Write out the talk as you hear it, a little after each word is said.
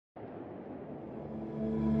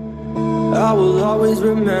I will always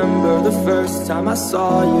remember the first time I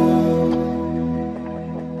saw you,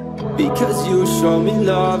 because you showed me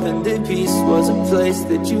love and that peace was a place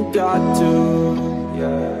that you got to,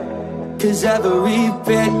 yeah. Cause every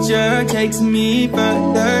picture takes me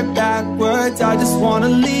further backwards. I just wanna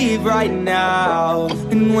leave right now.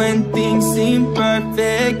 And when things seem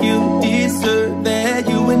perfect, you deserve it.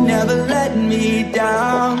 You would never let me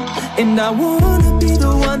down. And I wanna be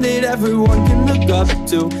the one that everyone can look up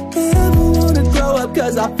to. Never wanna grow up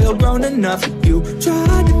cause I feel grown enough. You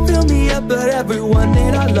tried to fill me up, but everyone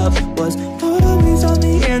that I loved was always on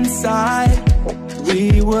the inside.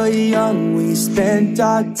 We were young, we spent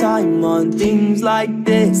our time on things like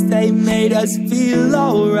this. They made us feel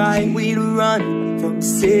alright. We'd run from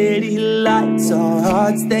city lights. Our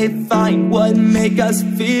hearts, they find what make us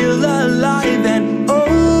feel alive. And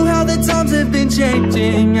oh, how the times have been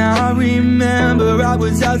changing. I remember I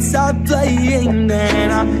was outside playing.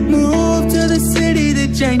 Then I moved to the city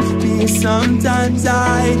that changed me. Sometimes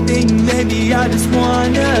I think maybe I just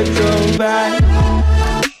wanna go back.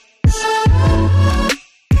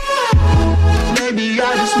 Maybe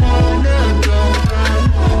I just wanna go back.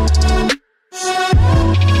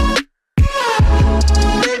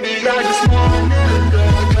 Maybe I just wanna go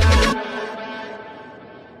back.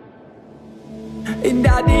 And I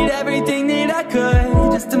did everything that I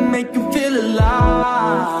could just to make you feel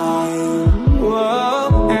alive.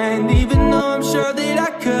 Whoa. And even though I'm sure that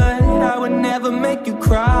I could, I would never make you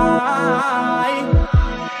cry.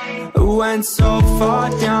 Went so far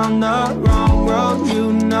down the wrong road,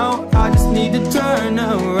 you know I just need to turn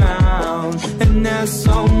around. And there's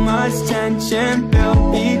so much tension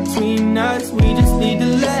built between us, we just need to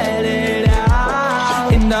let it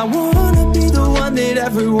out. And I wanna be the one that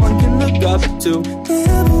everyone can look up to.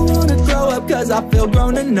 Never wanna grow up cause I feel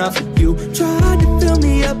grown enough. You tried to fill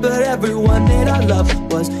me up, but everyone that I loved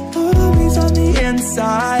was always on the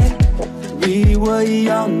inside. We were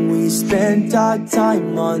young, we spent our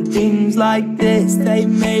time on things like this. They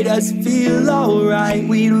made us feel alright.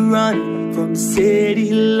 We'd run from city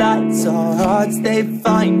lights. Our hearts, they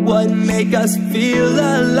find what make us feel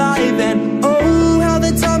alive. And oh, how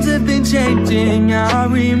the times have been changing. I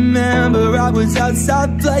remember I was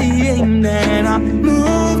outside playing. Then I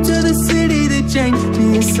moved to the city that changed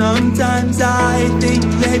me. Sometimes I think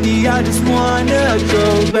maybe I just wanna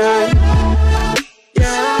go back.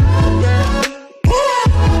 Yeah.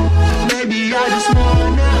 Maybe I just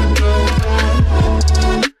wanna go back.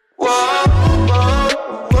 Whoa, whoa,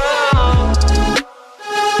 whoa.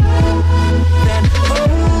 Then, oh,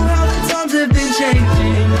 how the times have been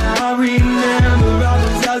changing. I remember I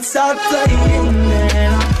was outside playing.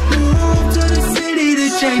 Then I moved to the city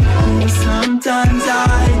that changed me. Sometimes I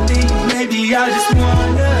think maybe I just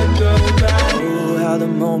wanna go back. Oh, how the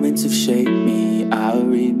moments have shaped me. I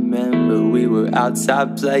remember we were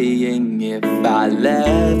outside playing. If I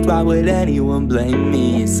left, why would anyone blame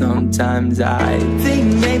me? Sometimes I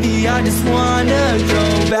think maybe I just wanna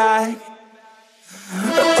go back.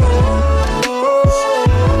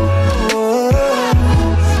 Oh,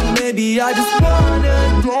 maybe I just wanna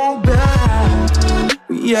go back.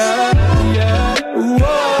 Yeah, yeah, whoa.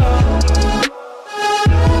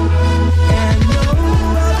 And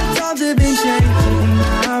all the times have been changing.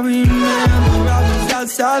 I remember I was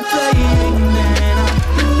outside playing. Then I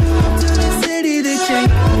moved to the city that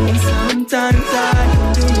changed me. Sometimes I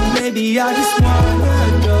think maybe I just wanna